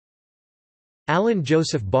Alan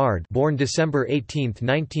Joseph Bard, born December 18,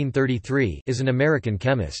 1933, is an American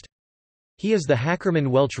chemist. He is the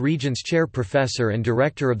Hackerman-Welch Regents Chair Professor and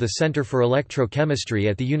Director of the Center for Electrochemistry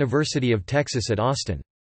at the University of Texas at Austin.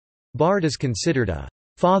 Bard is considered a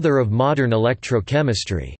 «father of modern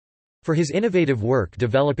electrochemistry» for his innovative work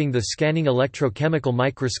developing the scanning electrochemical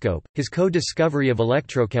microscope, his co-discovery of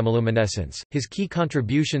electrochemiluminescence, his key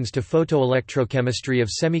contributions to photoelectrochemistry of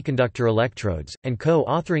semiconductor electrodes, and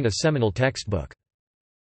co-authoring a seminal textbook.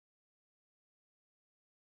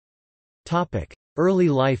 Early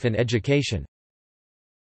life and education.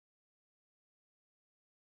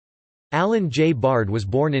 Alan J. Bard was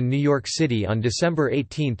born in New York City on December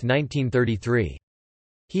 18, 1933.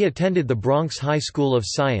 He attended the Bronx High School of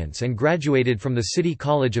Science and graduated from the City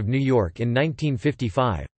College of New York in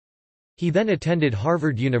 1955. He then attended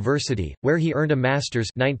Harvard University, where he earned a master's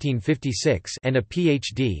 1956 and a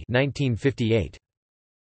Ph.D. 1958.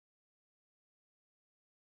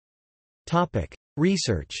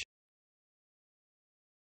 Research.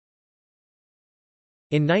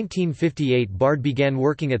 In 1958 Bard began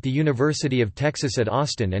working at the University of Texas at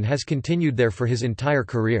Austin and has continued there for his entire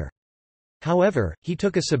career. However, he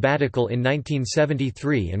took a sabbatical in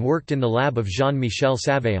 1973 and worked in the lab of Jean-Michel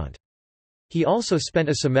Savayant. He also spent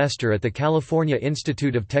a semester at the California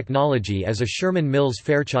Institute of Technology as a Sherman Mills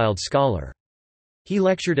Fairchild Scholar. He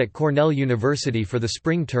lectured at Cornell University for the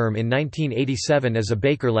spring term in 1987 as a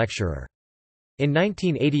Baker lecturer. In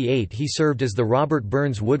 1988 he served as the Robert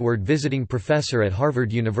Burns Woodward Visiting Professor at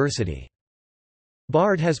Harvard University.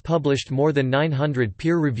 Bard has published more than 900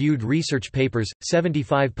 peer-reviewed research papers,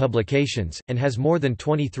 75 publications, and has more than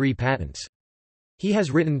 23 patents. He has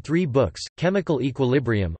written 3 books, Chemical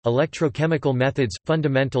Equilibrium, Electrochemical Methods,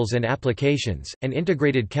 Fundamentals and Applications, and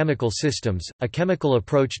Integrated Chemical Systems, A Chemical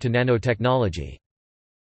Approach to Nanotechnology.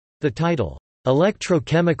 The title,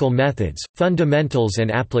 Electrochemical Methods, Fundamentals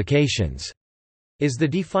and Applications, is the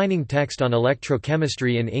defining text on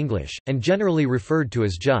electrochemistry in English, and generally referred to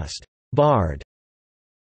as just Bard.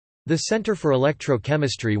 The Center for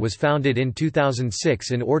Electrochemistry was founded in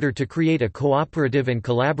 2006 in order to create a cooperative and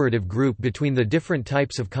collaborative group between the different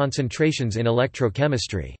types of concentrations in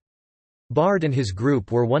electrochemistry. Bard and his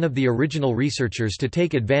group were one of the original researchers to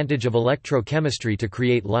take advantage of electrochemistry to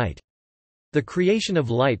create light. The creation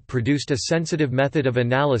of light produced a sensitive method of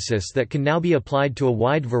analysis that can now be applied to a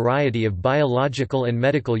wide variety of biological and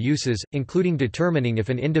medical uses, including determining if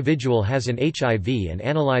an individual has an HIV and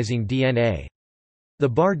analyzing DNA. The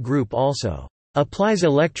Bard Group also applies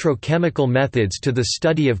electrochemical methods to the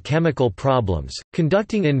study of chemical problems,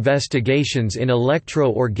 conducting investigations in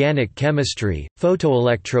electro-organic chemistry,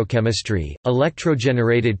 photoelectrochemistry,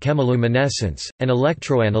 electrogenerated chemiluminescence, and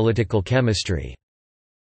electroanalytical chemistry.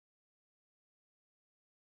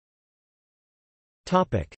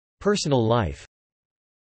 Personal life.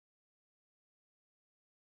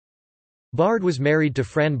 Bard was married to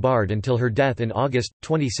Fran Bard until her death in August,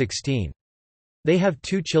 2016. They have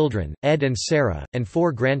 2 children, Ed and Sarah, and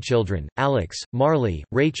 4 grandchildren, Alex, Marley,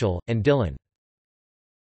 Rachel, and Dylan.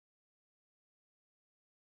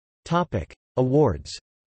 Awards.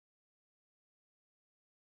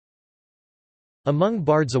 Among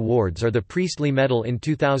Bard's awards are the Priestley Medal in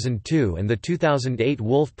 2002 and the 2008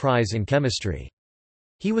 Wolf Prize in Chemistry.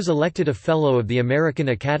 He was elected a Fellow of the American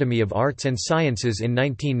Academy of Arts and Sciences in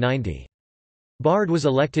 1990. Bard was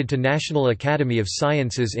elected to National Academy of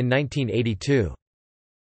Sciences in 1982.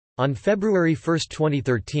 On February 1,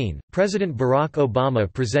 2013, President Barack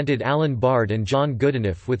Obama presented Alan Bard and John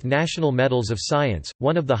Goodenough with National Medals of Science,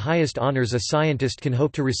 one of the highest honors a scientist can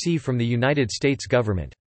hope to receive from the United States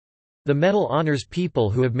government. The medal honors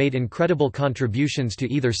people who have made incredible contributions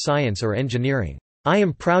to either science or engineering. "I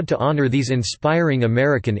am proud to honor these inspiring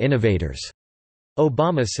American innovators,"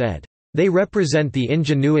 Obama said. "They represent the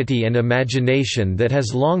ingenuity and imagination that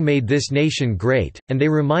has long made this nation great, and they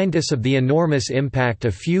remind us of the enormous impact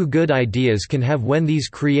a few good ideas can have when these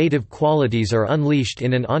creative qualities are unleashed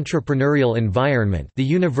in an entrepreneurial environment." The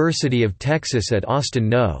University of Texas at Austin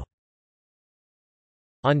No.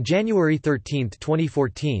 On January 13,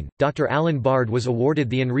 2014, Dr. Alan Bard was awarded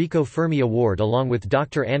the Enrico Fermi Award along with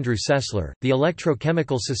Dr. Andrew Sessler. The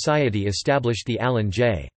Electrochemical Society established the Alan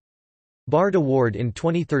J. Bard Award in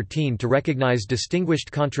 2013 to recognize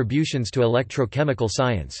distinguished contributions to electrochemical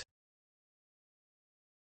science.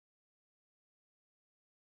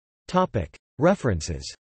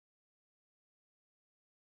 References.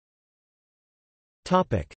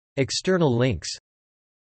 External links.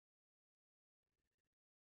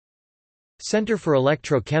 Center for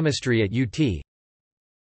Electrochemistry at UT.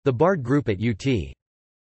 The Bard Group at UT.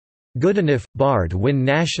 Goodenough, Bard win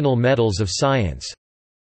National Medals of Science.